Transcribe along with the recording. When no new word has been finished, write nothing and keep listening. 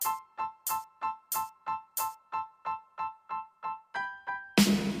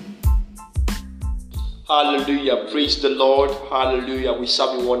Hallelujah. Praise the Lord. Hallelujah. We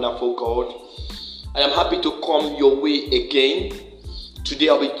serve a wonderful God. I am happy to come your way again. Today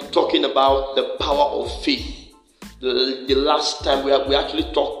I'll be talking about the power of faith. The last time we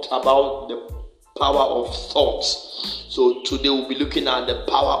actually talked about the power of thoughts. So today we'll be looking at the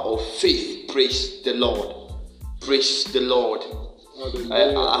power of faith. Praise the Lord. Praise the Lord.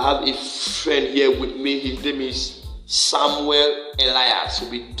 I have a friend here with me. His name is Samuel Elias.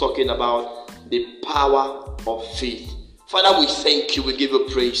 We'll be talking about the power of faith. Father, we thank you. We give you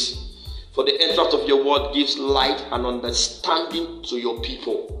praise. For the entrance of your word gives light and understanding to your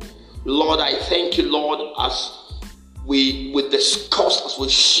people. Lord, I thank you, Lord, as we discuss, as we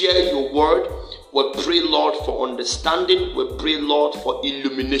share your word. We pray, Lord, for understanding. We pray, Lord, for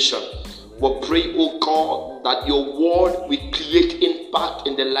illumination. We pray, oh God, that your word will create impact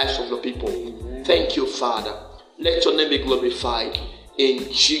in the lives of your people. Thank you, Father. Let your name be glorified.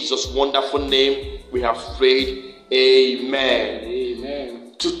 In Jesus' wonderful name, we have prayed. Amen.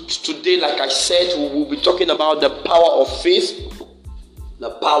 Amen. Today, like I said, we will be talking about the power of faith.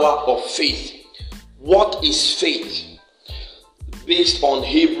 The power of faith. What is faith? Based on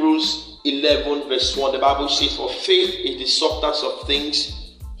Hebrews 11 verse 1, the Bible says, for faith is the substance of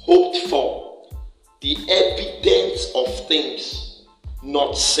things hoped for, the evidence of things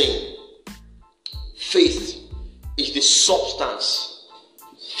not seen. Faith is the substance.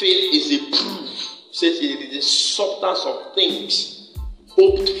 Faith is the proof. It says it is the substance of things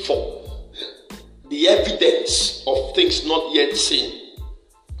hoped for, the evidence of things not yet seen.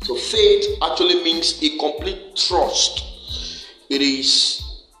 So faith actually means a complete trust. It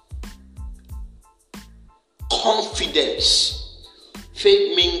is confidence.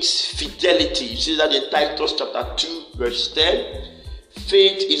 Faith means fidelity. You see that in Titus chapter 2 verse 10.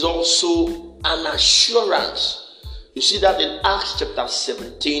 Faith is also an assurance. You see that in Acts chapter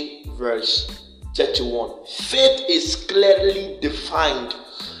 17 verse 31. Faith is clearly defined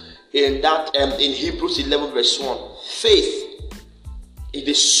in that in Hebrews 11 verse 1. Faith is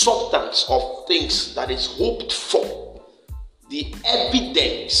the substance of things that is hoped for, the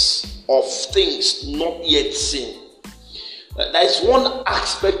evidence of things not yet seen. There is one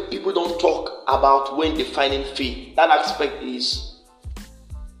aspect people don't talk about when defining faith. That aspect is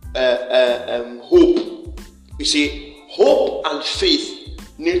hope. You see, hope and faith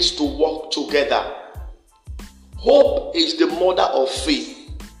needs to work together. Hope is the mother of faith.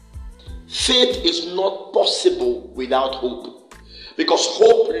 Faith is not possible without hope, because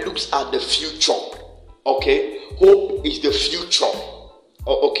hope looks at the future. Okay, hope is the future.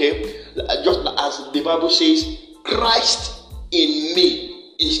 Okay, just as the Bible says, Christ in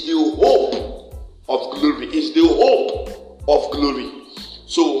me is the hope of glory. Is the hope of glory.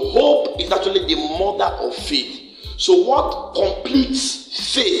 So hope is actually the mother of faith. So what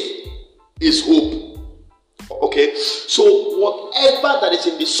completes faith is hope. Okay, so whatever that is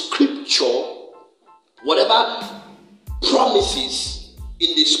in the scripture, whatever promises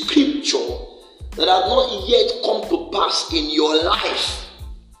in the scripture that have not yet come to pass in your life,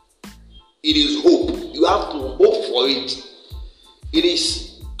 it is hope. You have to hope for it. It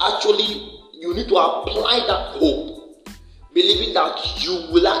is actually, you need to apply that hope, believing that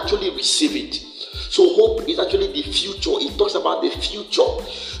you will actually receive it. So hope is actually the future. It talks about the future.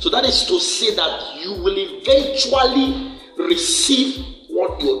 So that is to say that you will eventually receive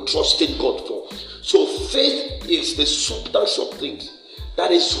what you're trusting God for. So faith is the substance of things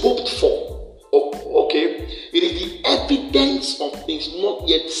that is hoped for. Okay? It is the evidence of things not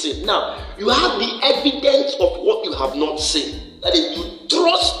yet seen. Now, you have the evidence of what you have not seen. That is, you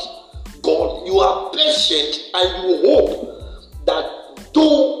trust God, you are patient, and you hope that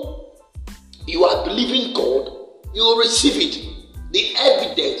though you are believing God, you will receive it. The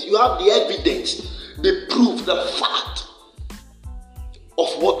evidence, you have the evidence, the proof, the fact of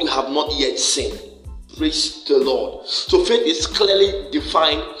what you have not yet seen. Praise the Lord. So faith is clearly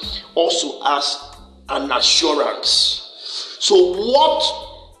defined also as an assurance. So what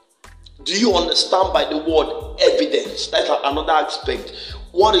do you understand by the word evidence? That's another aspect.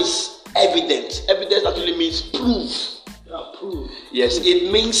 What is evidence? Evidence actually means proof. Yeah, proof. Yes,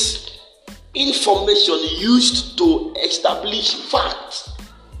 it means information used to establish facts.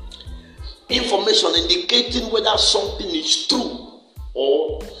 Information indicating whether something is true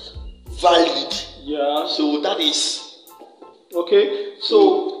or valid. Yeah. So that is okay.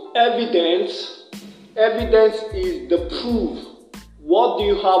 So evidence is the proof. What do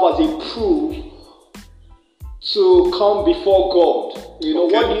you have as a proof to come before God? You know,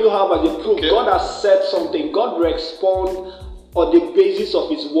 okay. What do you have as a proof? Okay. God has said something. God responds on the basis of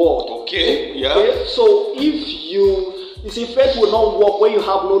His word. okay. Yeah. Okay? So if you You see, faith will not work when you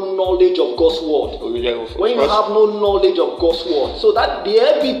have no knowledge of God's word. When you have no knowledge of God's word. So that the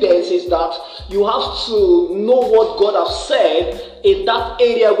evidence is that you have to know what God has said in that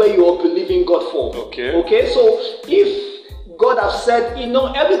area where you are believing God for. Okay. So if God has said,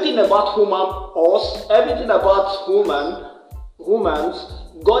 everything about everything about humans,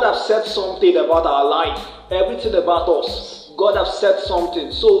 God has said something about our life. Everything about us, God has said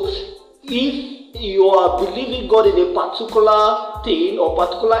something. So if you are believing God in a particular thing or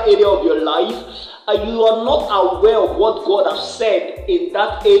particular area of your life, and you are not aware of what God has said in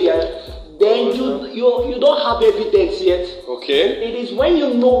that area, then you don't have evidence yet. Okay. It is when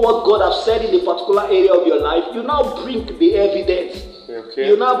you know what God has said in a particular area of your life, you now bring the evidence. Okay.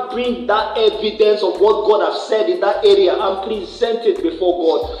 You now bring that evidence of what God has said in that area and present it before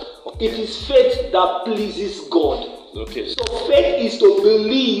God. Okay. It is faith that pleases God. Okay. So faith is to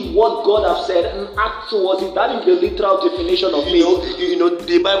believe what God has said and act towards it. That is the literal definition of faith.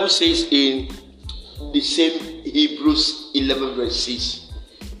 The Bible says in the same Hebrews 11 verse 6,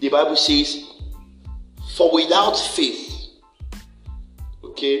 the Bible says, for without faith,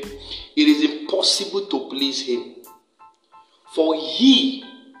 it is impossible to please him. For he,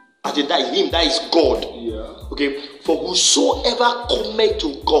 as in that him, that is God. Yeah. For whosoever cometh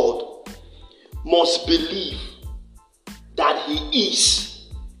to God must believe that he is,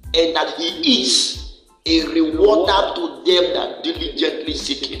 and that he is a rewarder to them that diligently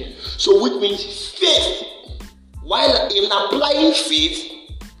seek him. So which means faith, while in applying faith,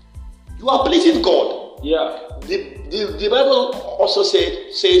 you are pleasing God. Yeah. The Bible also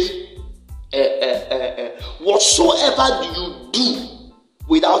says whatsoever you do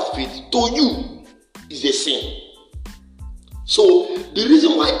without faith, to you is a sin. So the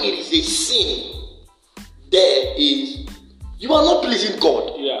reason why it is a sin there is you are not pleasing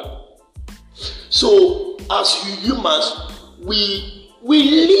God. Yeah. So as humans, we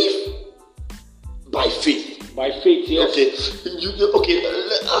live by faith. By faith, yes.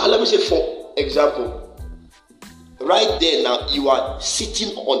 Let me say, for example, right there now you are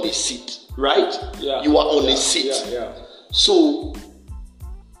sitting on a seat, right? Yeah. You are on a seat. Yeah. So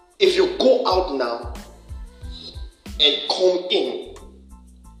if you go out now and come in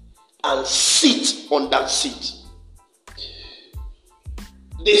and sit on that seat,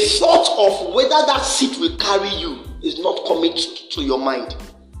 the thought of whether that seat will carry you is not coming to your mind.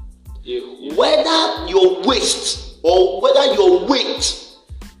 Yeah. Whether your waist or whether your weight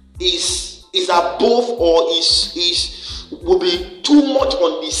is above or will be too much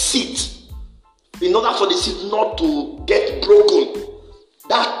on the seat, in order for the seat not to get broken,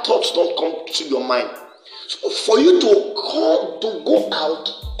 that thought don't come to your mind. So for you to go out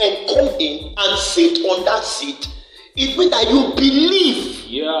and come in and sit on that seat, it means that you believe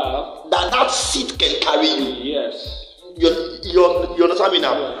that seat can carry you. Yes. You understand me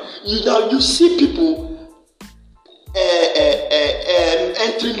now? Yeah. You see people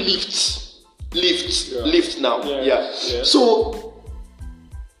entering lifts now. Yeah. So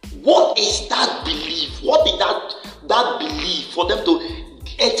what is that belief? What is that belief for them to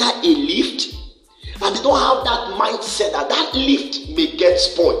enter a lift and they don't have that mindset that lift may get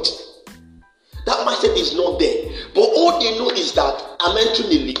spoiled? That mindset is not there. But all they know is that I'm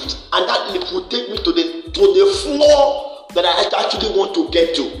entering a lift and that lift will take me to the floor that I actually want to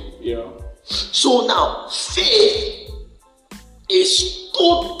get to. Yeah. So now faith is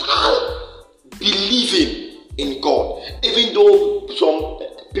total believing in God. Even though some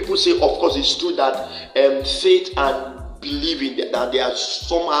people say, of course, it's true that faith and believing that they are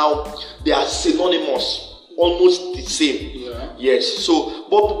synonymous. Almost the same. Yeah. Yes. So,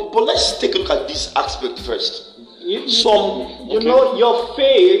 but let's take a look at this aspect first. Your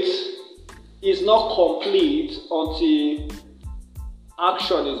faith is not complete until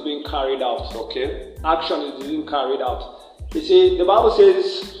action is being carried out. Okay. Action is being carried out. You see, the Bible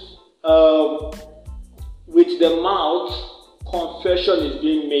says, with the mouth confession is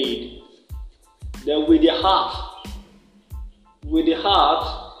being made. Then with the heart we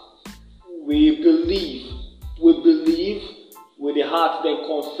believe. We believe with the heart, then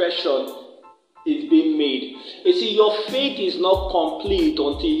confession is being made. You see, your faith is not complete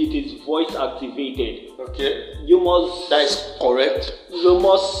until it is voice activated. Okay. That is correct. You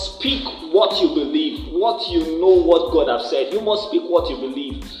must speak what you believe, what you know what God has said. You must speak what you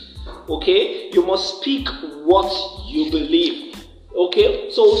believe. Okay? You must speak what you believe.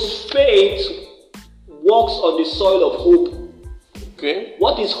 Okay? So faith walks on the soil of hope. Okay.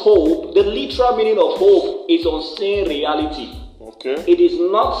 What is hope? The literal meaning of hope is unseen reality. Okay. It is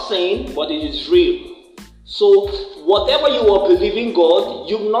not seen, but it is real. So whatever you are believing God,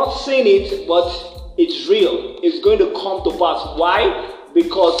 you've not seen it, but it's real. It's going to come to pass. Why?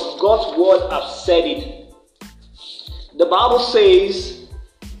 Because God's word has said it. The Bible says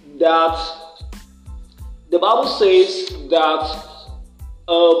that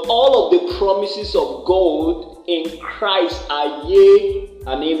all of the promises of God in Christ are yea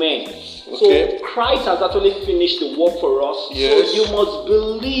and amen. Okay. So Christ has actually finished the work for us. Yes. So you must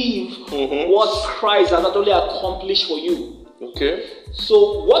believe what Christ has actually accomplished for you. Okay.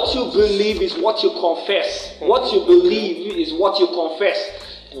 So what you believe is what you confess. What you believe is what you confess.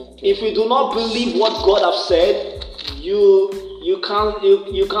 If you do not believe what God has said, you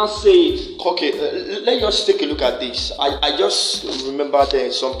can't say it. Okay, let's just take a look at this. I just remember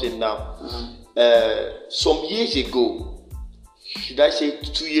there something now. Some years ago, should I say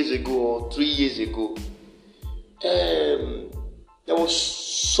 2 years ago or 3 years ago, there was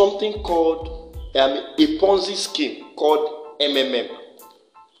something called a Ponzi scheme called MMM.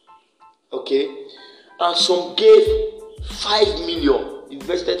 Okay, and some gave 5 million,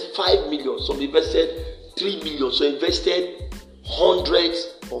 invested 5 million, some invested 3 million, so invested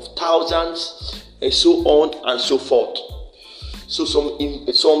hundreds of thousands and so on and so forth. So some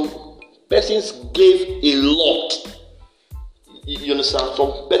persons gave a lot. You understand?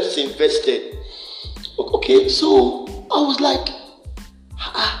 Some persons invested. Okay, so I was like,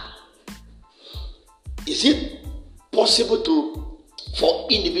 is it possible for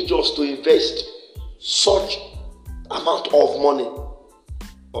individuals to invest such amount of money?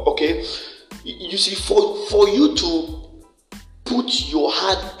 Okay, you see, for you to put your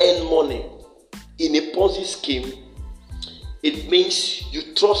hard-earned money in a Ponzi scheme, it means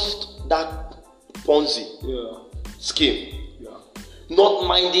you trust that Ponzi scheme, not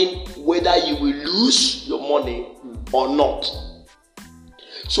minding whether you will lose your money or not.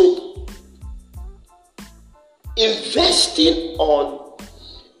 So investing on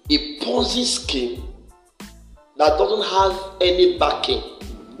a Ponzi scheme that doesn't have any backing,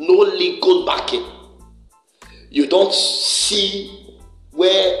 no legal backing, you don't see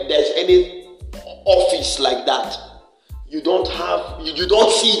where there's any office like that. You don't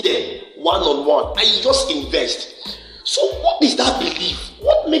see them one-on-one, and you just invest. So what is that belief?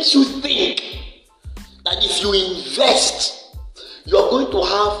 What makes you think that if you invest, you're going to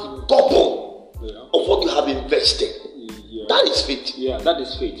have double of what you have invested? That is faith. Yeah, that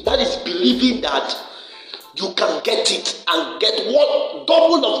is faith. That is believing that you can get it and get what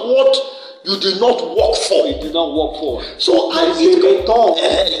double of what you did not work for. You did not work for. So there is a return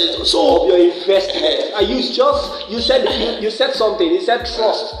of your investment. And you said something. You said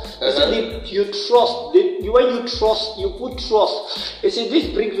trust. You said you trust. When you trust, you put trust. You see,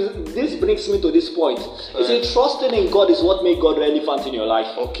 this brings me to this point. You see, trusting in God is what makes God relevant in your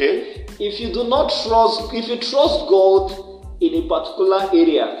life. Okay. If you trust God in a particular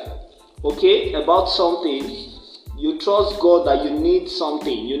area, okay, about something, you trust God that you need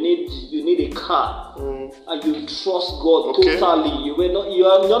something, you need a car, and you trust God totally.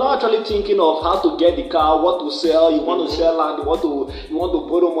 You're not actually thinking of how to get the car, what to sell. You want to sell land, you want to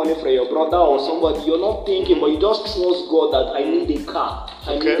borrow money from your brother or somebody. You're not thinking, but you just trust God that I need a car.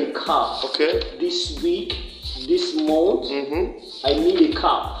 I need a car. Okay. This week, this month, I need a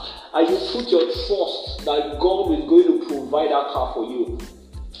car. And you put your trust that God is going to provide that car for you.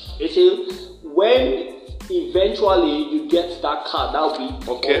 You see, when eventually you get that car that week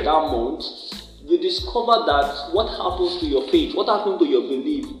or that month, you discover that what happens to your faith, what happens to your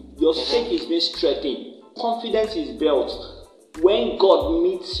belief, your faith is being strengthened, confidence is built. When God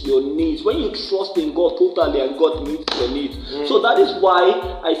meets your needs, when you trust in God totally and God meets your needs. So that is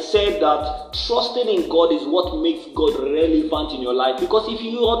why I said that trusting in God is what makes God relevant in your life. Because if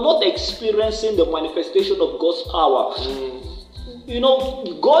you are not experiencing the manifestation of God's power,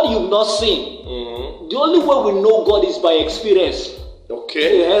 God you've not seen. The only way we know God is by experience.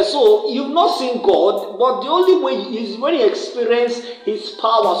 Okay. Yeah, so you've not seen God, but the only way is when you experience His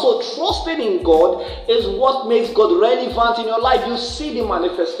power. So trusting in God is what makes God relevant in your life. You see the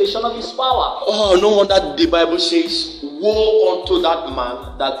manifestation of His power. Oh, no wonder the Bible says, "Woe unto that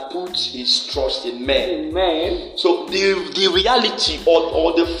man that puts his trust in men." Amen. So the reality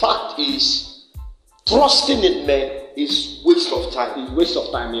or the fact is, trusting in men is waste of time. It's waste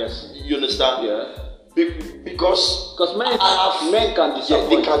of time, yes. You understand? Yeah. Because men can disappoint.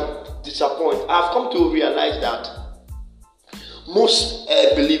 Yeah, they can disappoint. I've come to realize that most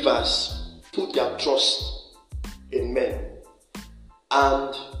believers put their trust in men,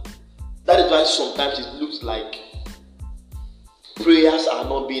 and that is why sometimes it looks like prayers are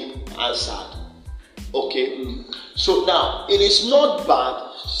not being answered. Okay, so now it is not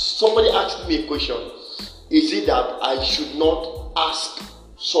bad. Somebody asked me a question: is it that I should not ask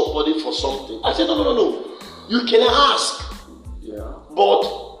somebody for something. I said, no. You can ask. Yeah.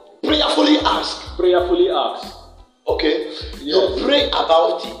 But prayerfully ask. Prayerfully ask. Okay? Yes. You pray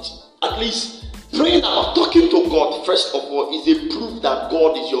about it. At least praying about talking to God, first of all, is a proof that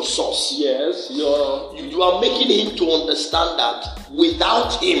God is your source. Yes. You are making him to understand that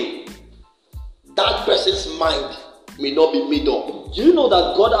without him, that person's mind may not be made up. Do you know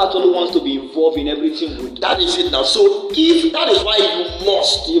that God actually wants to be involved in everything we do? That is it now. So if that is why you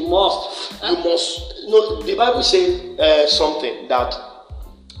must. You must. The Bible says something that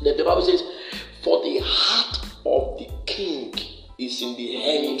the Bible says, for the heart of the king is in the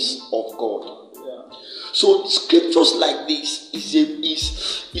hands of God. Yeah. So scriptures like this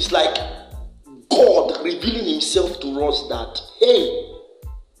is like God revealing himself to us that, hey,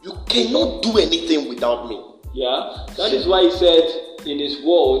 you cannot do anything without me. Yeah. That is why he said in his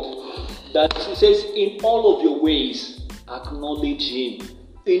word that he says, in all of your ways acknowledge him.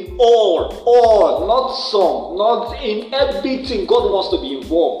 In all, not some, not in everything. God wants to be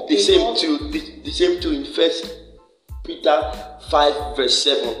involved. The same too in 1 Peter 5 verse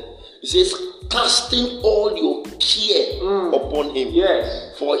 7. It says, casting all your care upon him.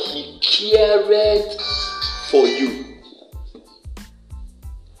 Yes. For he careth for you.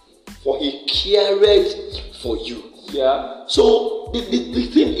 For he careth for you. Yeah. So the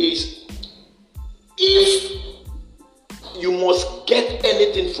thing is, if you must get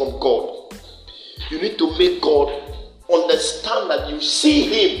anything from God, you need to make God understand that you see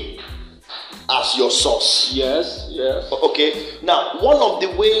him as your source. Yes. Okay. Now, one of the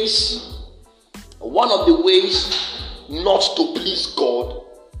ways not to please God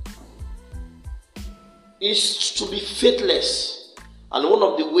is to be faithless, and one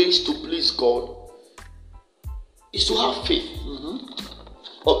of the ways to please God is to have faith.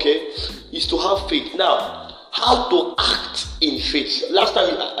 Okay, is to have faith. Now, how to act in faith? Last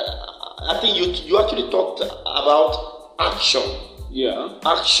time, I think you actually talked about action. Yeah.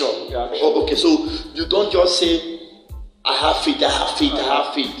 Action. Okay, so you don't just say, I have faith.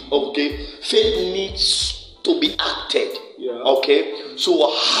 Okay, faith needs to be acted. Yeah. Okay, so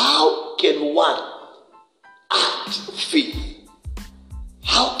how can one act faith?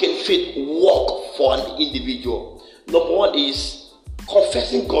 How can faith work for an individual? Number one is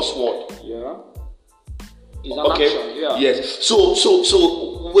confessing God's word. Yeah. Okay. Action, yeah. Yes. So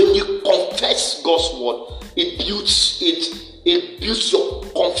when you confess God's word, it builds your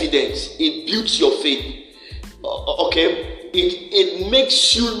confidence. It builds your faith. Okay. It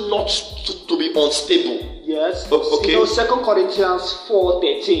makes you not to be unstable. Yes. Okay. 2 Corinthians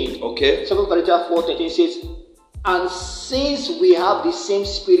 4:13. Okay. 2 Corinthians 4:13 says, and since we have the same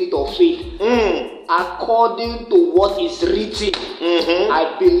spirit of faith, according to what is written,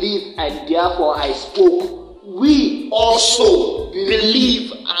 I believe and therefore I spoke. We Also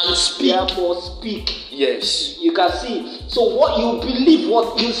believe and speak. Therefore speak. Yes. You can see. So what you believe,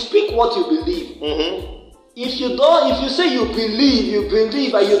 what you speak, what you believe. If you say you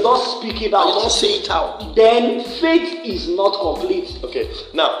believe and you don't speak it out, you don't say it out, then faith is not complete. Okay.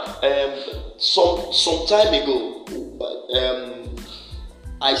 Now, some time ago,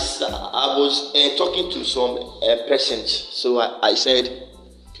 I was talking to some persons. So I said,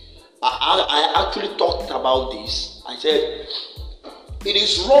 I actually talked about this. I said, it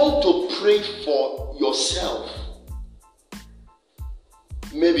is wrong to pray for yourself.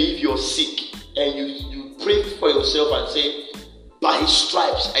 Maybe if you're sick and you pray for yourself and say, by his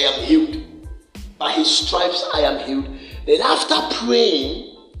stripes I am healed. By his stripes I am healed. Then after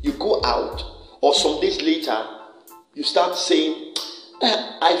praying, you go out, or some days later, you start saying,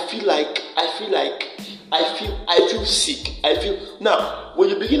 I feel sick. Now, when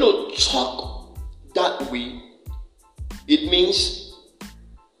you begin to talk that way, it means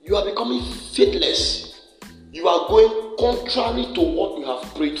you are becoming faithless. You are going contrary to what you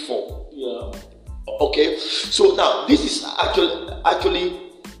have prayed for. Yeah. Okay. So now this is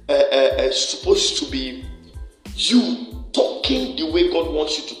actually supposed to be you talking the way God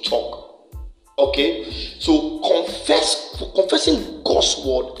wants you to talk. Okay. So confessing God's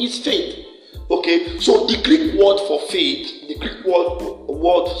word is faith. Okay. So the Greek word for faith, the Greek word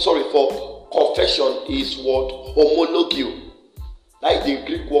for confession is what? Homologio. Like the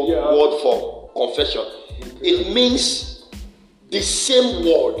Greek word for confession. It means the same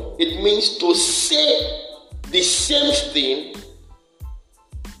word. It means to say the same thing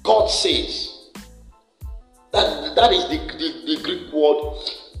God says. That is the Greek word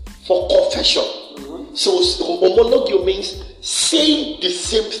for confession. So homologio means saying the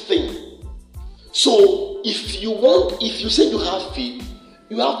same thing. So if you say you have faith,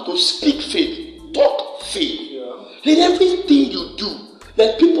 you have to speak faith, talk faith. Yeah. Let everything you do,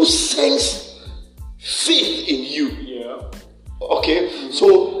 but people sense faith in you. Yeah. Okay,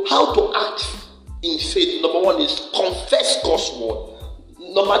 so how to act in faith? Number one is confess God's word.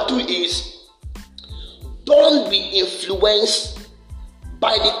 Number two is don't be influenced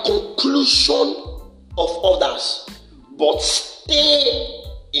by the conclusion of others, but stay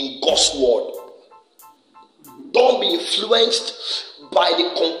in God's word. Don't be influenced by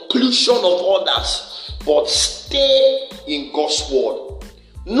the conclusion of others, but stay in God's word.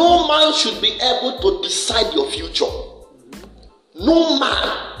 No man should be able to decide your future. No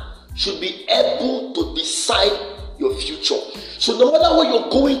man should be able to decide your future. So no matter what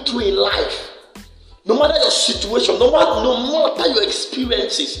you're going through in life, no matter your situation, no matter your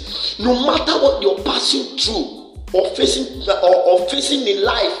experiences, no matter what you're passing through or facing in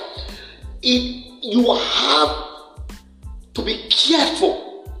life, you have to be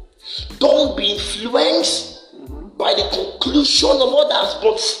careful. Don't be influenced by the conclusion of others,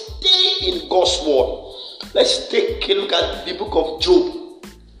 but stay in God's word. Let's take a look at the book of Job.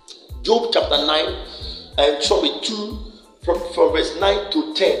 Job chapter 9 and chapter 2 from verse 9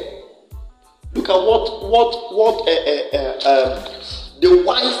 to 10. Look at what the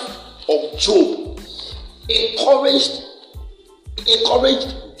wife of Job encouraged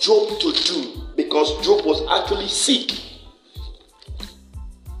Job to do, because Job was actually sick.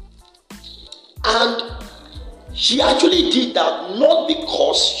 And she actually did that not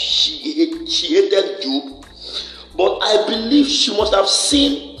because she hated Job, but I believe she must have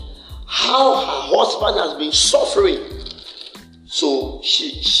seen how her husband has been suffering. So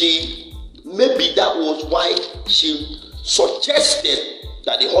she maybe that was why she suggested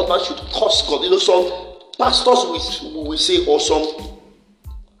that the husband should curse God. You know, some pastors will say, or some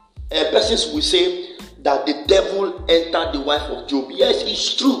persons will say that the devil entered the wife of Job. Yes,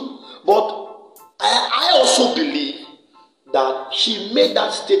 it's true, but I also believe that she made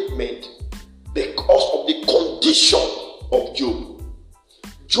that statement because of the condition of Job.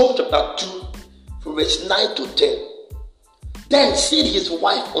 Job chapter 2 from verse 9 to 10. Then said his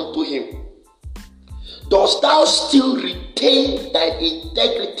wife unto him, dost thou still retain thy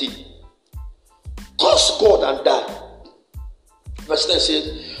integrity? Curse God and die. Verse 10 says,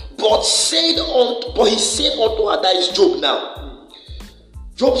 but he said unto her, that is Job now.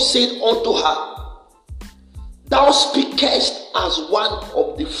 Job said unto her, thou speakest as one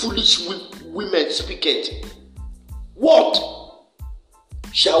of the foolish women speaketh. What?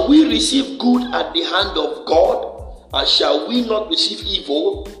 Shall we receive good at the hand of God, and shall we not receive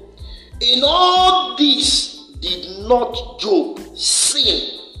evil? In all this did not Job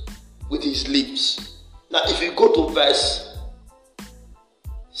sin with his lips. Now if you go to verse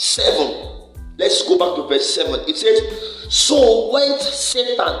 7, let's go back to verse 7. It says, so went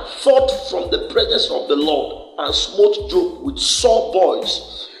Satan forth from the presence of the Lord, and smote Job with sore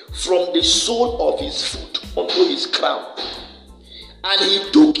boils from the sole of his foot unto his crown. And he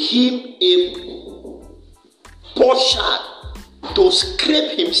took him a potsherd to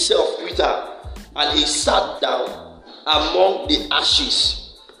scrape himself with her, and he sat down among the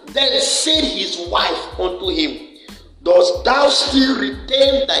ashes. Then said his wife unto him, dost thou still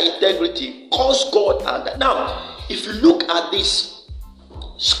retain thy integrity? Curse God and die. Now, if you look at this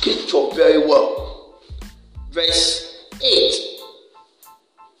scripture very well, verse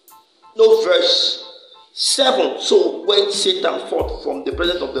 7. So went Satan forth from the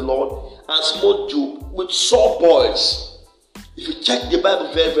presence of the Lord, and smote Job with sore boils. If you check the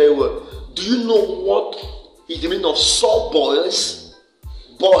Bible very, very well, do you know what is the meaning of sore boils?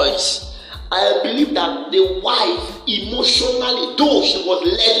 Boils. I believe that the wife emotionally, though she was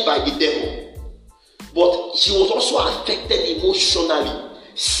led by the devil, but she was also affected emotionally,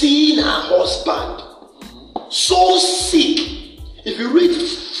 seeing her husband so sick. If you read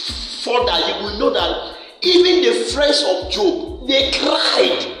further, you will know that even the friends of Job, they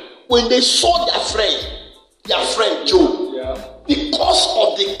cried when they saw their friend Job, because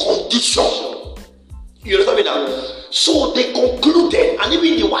of the condition. You understand me now? Yeah. So they concluded, and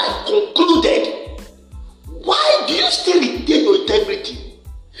even the wife concluded, why do you still retain your integrity?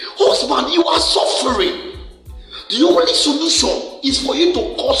 Husband, you are suffering. The only solution is for you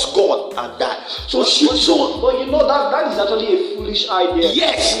to curse God and die. So but you know that is actually a foolish idea.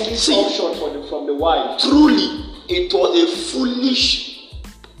 Yes, option from the wife. Truly, it was a foolish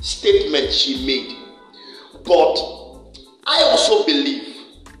statement she made. But I also believe,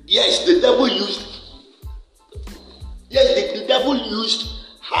 yes, the devil used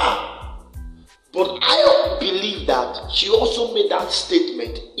her. But I believe that she also made that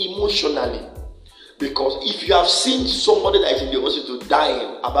statement emotionally. Because if you have seen somebody that is in the hospital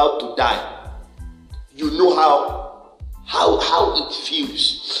dying, about to die, you know how how it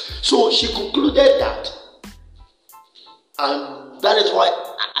feels. So she concluded that, and that is why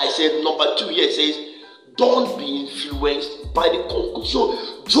I said number 2 here says, don't be influenced by the conclusion. So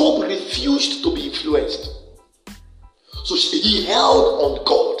Job refused to be influenced. So he held on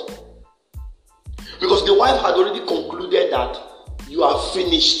God. Because the wife had already concluded that you are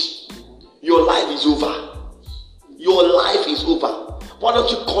finished. Your life is over. Your life is over. Why don't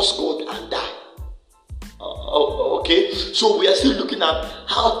you curse God and die? Okay, so we are still looking at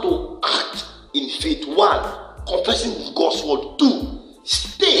how to act in faith. 1, confessing God's word. 2,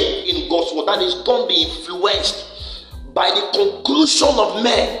 stay in God's word. That is, don't be influenced by the conclusion of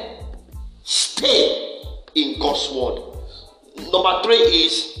men. Stay in God's word. Number 3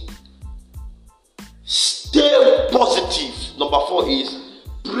 is stay positive. Number 4 is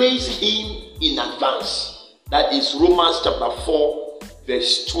praise Him in advance. That is Romans chapter 4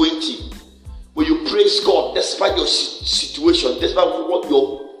 verse 20. When you praise God despite your situation, despite what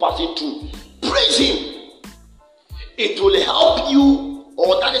you're passing through, praise Him. It will help you,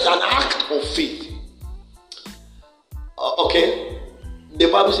 or that is an act of faith. Okay, the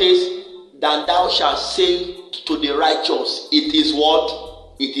Bible says, "Then thou shalt say to the righteous, it is what?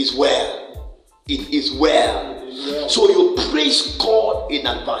 It is well. It is well." Yeah. So you praise God in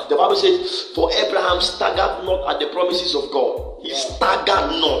advance. The Bible says, "For Abraham staggered not at the promises of God." He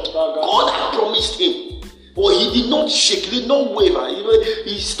staggered not. God had promised him, but he did not shake, he did not waver.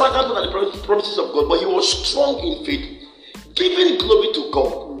 He staggered not at the promises of God, but he was strong in faith, giving glory to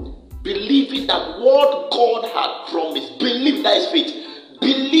God, believing that what God had promised. Believe, that is faith.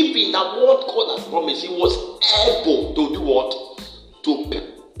 Believing that what God had promised, he was able to do what? To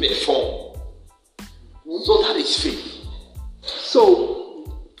perform. So that is faith. So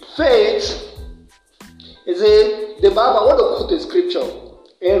faith is the Bible. I want to quote a scripture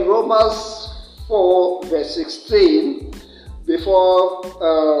in Romans 4 verse 16. Before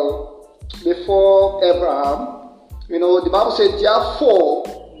Abraham, the Bible said, therefore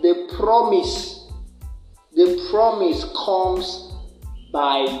the promise comes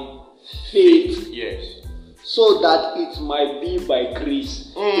by faith. Yes. So that it might be by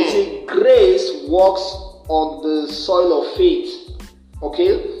grace. You see, grace works on the soil of faith.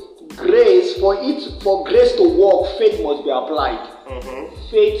 Okay? Grace, for grace to work, faith must be applied.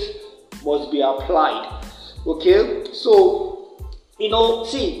 Faith must be applied. Okay? So,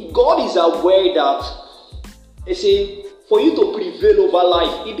 see, God is aware that, for you to prevail over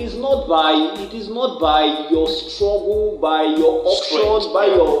life, it is not by your struggle, by your options, by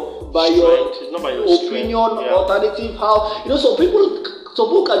your opinion, alternative. How some people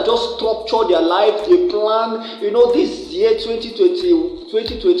can just structure their life. They plan. This year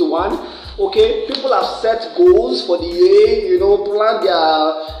 2021. Okay, people have set goals for the year. Plan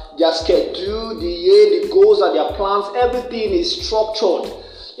their schedule, the year, the goals and their plans. Everything is structured.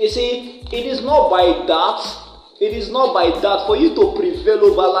 You see, it is not by that. It is not by that. For you to prevail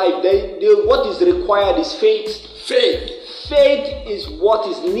over life, what is required is faith. Faith is what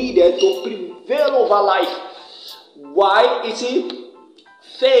is needed to prevail over life. Why? You see,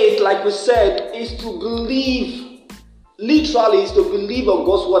 faith, like we said, is to believe. Literally, is to believe on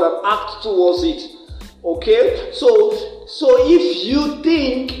God's word and act towards it. Okay? So if you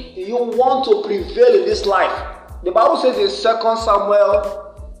think you want to prevail in this life, the Bible says in 1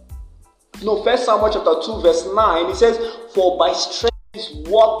 Samuel chapter 2 verse 9, it says, for by strength is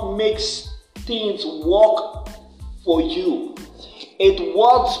what makes things work for you. It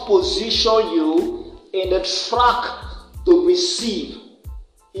what position you in the track to receive.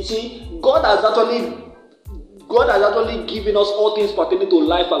 You see, God has actually given us all things pertaining to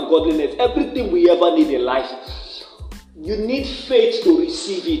life and godliness. Everything we ever need in life. You need faith to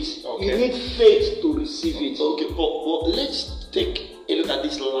receive it. Okay. You need faith to receive it. Okay, but let's take a look at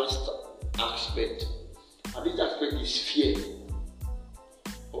this last aspect. And this aspect is fear.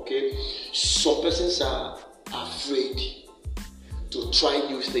 Okay, some persons are afraid to try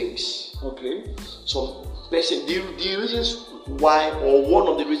new things. Okay, some person, the reasons why, or one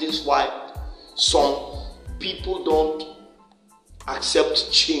of the reasons why some people don't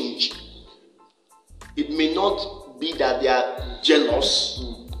accept change, it may not be that they are jealous,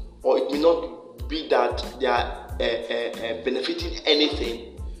 or it may not be that they are benefiting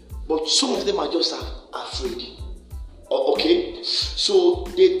anything, but some of them are just afraid. Okay, so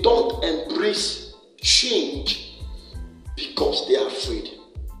they don't embrace change because they are afraid.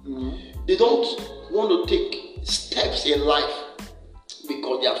 They don't want to take steps in life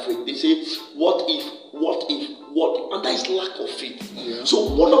because they are afraid. They say, what if? And that is lack of faith. Yeah. So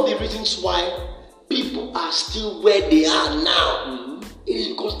one of the reasons why people are still where they are now, it is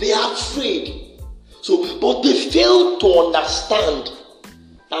because they are afraid. So, but they fail to understand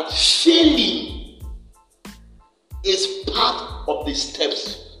that failing is part of the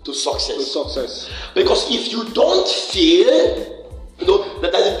steps to success. Because if you don't fail,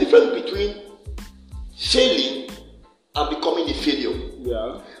 that there's a difference between failing and becoming a failure.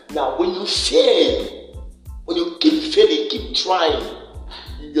 Yeah. Now, when you fail, when you keep failing, keep trying.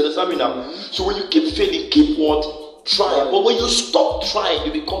 You understand me now? Mm-hmm. So when you keep failing, keep what? Trying. Right. But when you stop trying,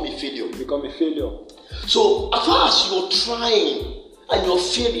 you become a failure. You become a failure. So as far as you're trying and you're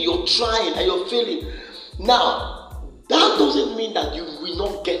failing, you're trying and you're failing. Now, that doesn't mean that you will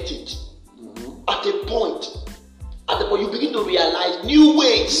not get it. Mm-hmm. At a point, you begin to realize new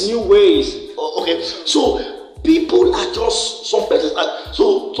ways. Okay. So people are just some persons are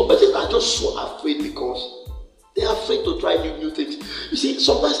just so afraid because they are afraid to try new things. You see,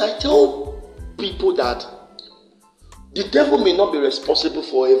 sometimes I tell people that the devil may not be responsible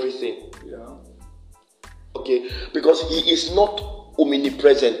for everything. Yeah. Okay, because he is not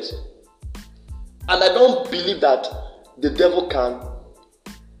omnipresent, and I don't believe that the devil can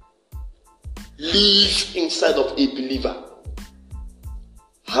live inside of a believer.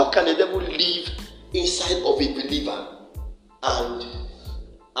 How can the devil live inside of a believer and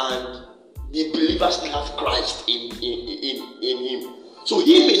the believer still have Christ in him? So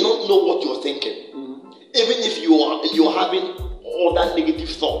he may not know what you're thinking, even if you're having other negative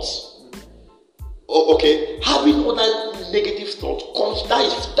thoughts. Okay, having other negative thoughts comes.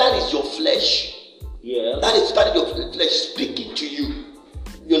 That is your flesh. Yeah. That is your flesh speaking to you.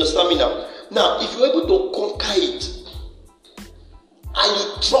 You understand me now? Now, if you're able to conquer it and you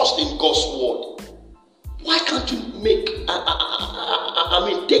trust in God's word, why can't you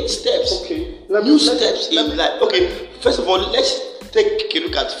take steps? Okay. New steps in life. Okay, first of all, let's take a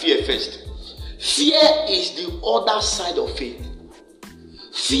look at fear first. Fear is the other side of faith.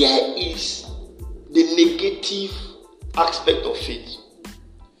 Fear is the negative aspect of faith.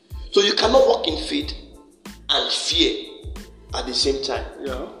 So you cannot walk in faith and fear at the same time.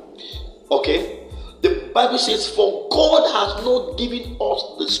 Yeah. Okay? The Bible says, for God has not given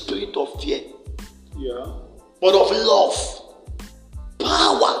us the spirit of fear. Yeah. But of love,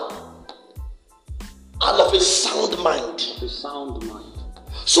 power, and of a sound mind. A sound mind.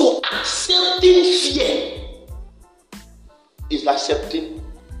 So accepting fear is accepting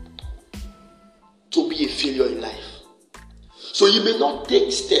to be a failure in life. So you may not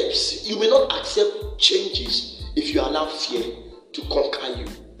take steps, you may not accept changes if you allow fear to conquer you.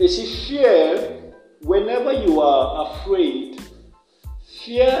 You see, fear, whenever you are afraid,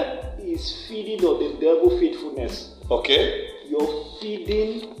 fear is feeding on the devil's faithfulness. Okay. You're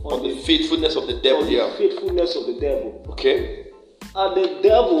feeding on the faithfulness of the devil. The faithfulness of the devil. Okay. And the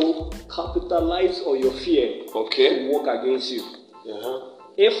devil capitalizes on your fear. Okay. To work against you. Uh-huh.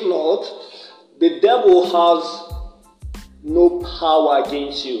 If not, the devil has no power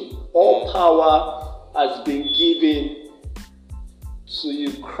against you. All power has been given to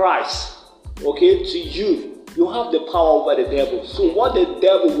you, Christ. Okay, to you. You have the power over the devil. So what the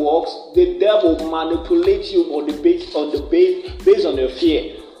devil works, the devil manipulates you based on your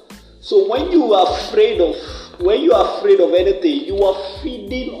fear. So when you are afraid of anything, you are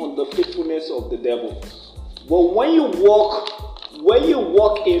feeding on the faithfulness of the devil. But when you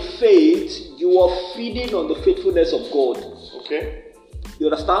walk in faith, you are feeding on the faithfulness of God. Okay. You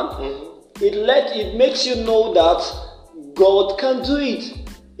understand? Mm-hmm. It makes you know that God can do it.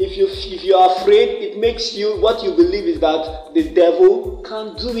 If you are afraid, it makes you, what you believe is that the devil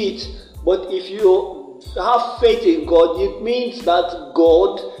can do it. But if you have faith in God, it means that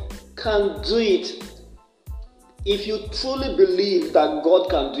God can do it. If you truly believe that God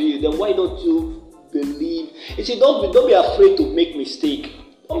can do it, then why don't you believe? You see, don't be afraid to make mistake.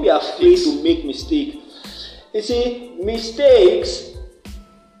 Don't be afraid to make mistake. You see, mistakes,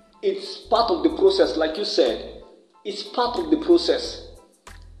 it's part of the process, like you said. It's part of the process.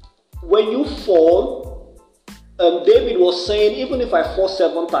 When you fall, David was saying, even if I fall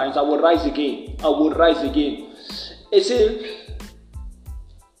 7 times, I will rise again. I will rise again. You see,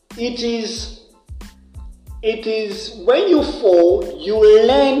 it is when you fall, you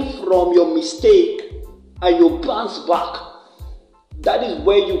learn from your mistake and you bounce back. That is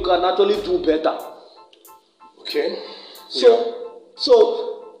where you can actually do better. Okay. So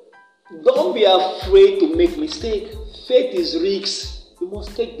don't be afraid to make mistake. Faith is risks. You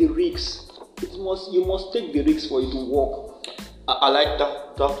must take the risks. You must take the risks for you to walk. I like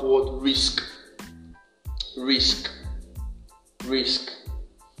that word, risk. Risk.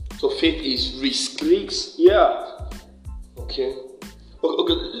 So faith is risk. Risks, yeah. Okay.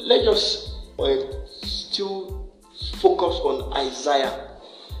 Let's just still focus on Isaiah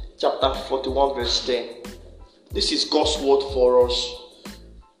chapter 41 verse 10. This is God's word for us.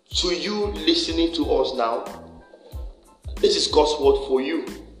 To you listening to us now, this is God's word for you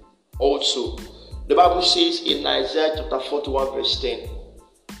also. The Bible says in Isaiah chapter 41 verse 10,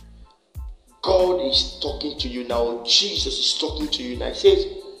 God is talking to you now. Jesus is talking to you now. He says,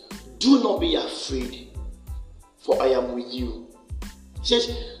 do not be afraid, for I am with you. He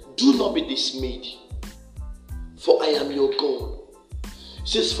says, do not be dismayed, for I am your God. He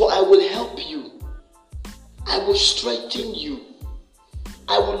says, for I will help you. I will strengthen you.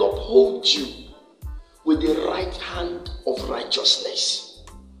 I will uphold you with the right hand of righteousness.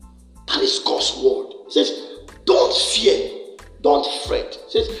 That is God's word. He says, don't fear, don't fret.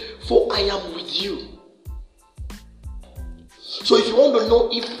 He says, for I am with you. So if you want to know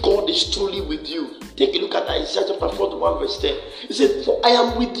if God is truly with you, take a look at Isaiah chapter 41 verse 10. He said, for I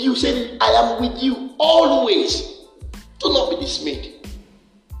am with you. He said, I am with you always. Do not be dismayed.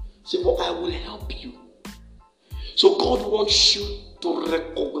 He said, for I will help you. So God wants you to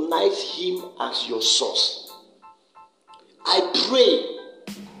recognize Him as your source. I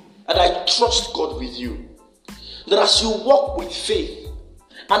pray and I trust God with you, that as you walk with faith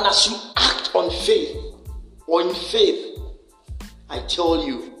and as you act on faith or in faith, I tell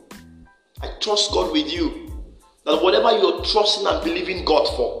you, I trust God with you, that whatever you're trusting and believing God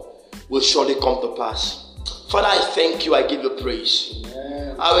for will surely come to pass. Father, I thank you, I give you praise.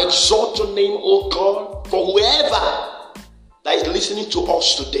 Amen. I exalt your name, O God, for whoever that is listening to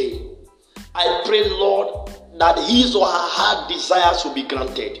us today. I pray, Lord, that his or her heart desires will be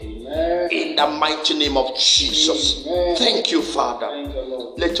granted. Amen. In the mighty name of Jesus. Amen. Thank you, Father. Thank you,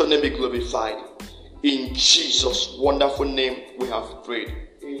 Lord. Let your name be glorified. In Jesus' wonderful name we have prayed.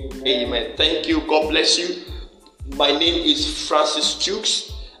 Amen. Amen. Thank you. God bless you. My name is Francis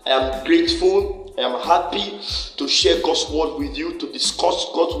Jukes. I am grateful. I am happy to share God's word with you, to discuss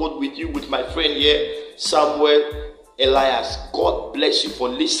God's word with you with my friend here, Samuel Elias. God bless you for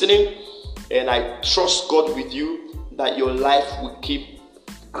listening, and I trust God with you that your life will keep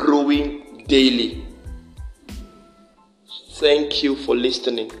growing daily. Thank you for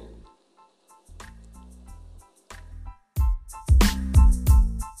listening.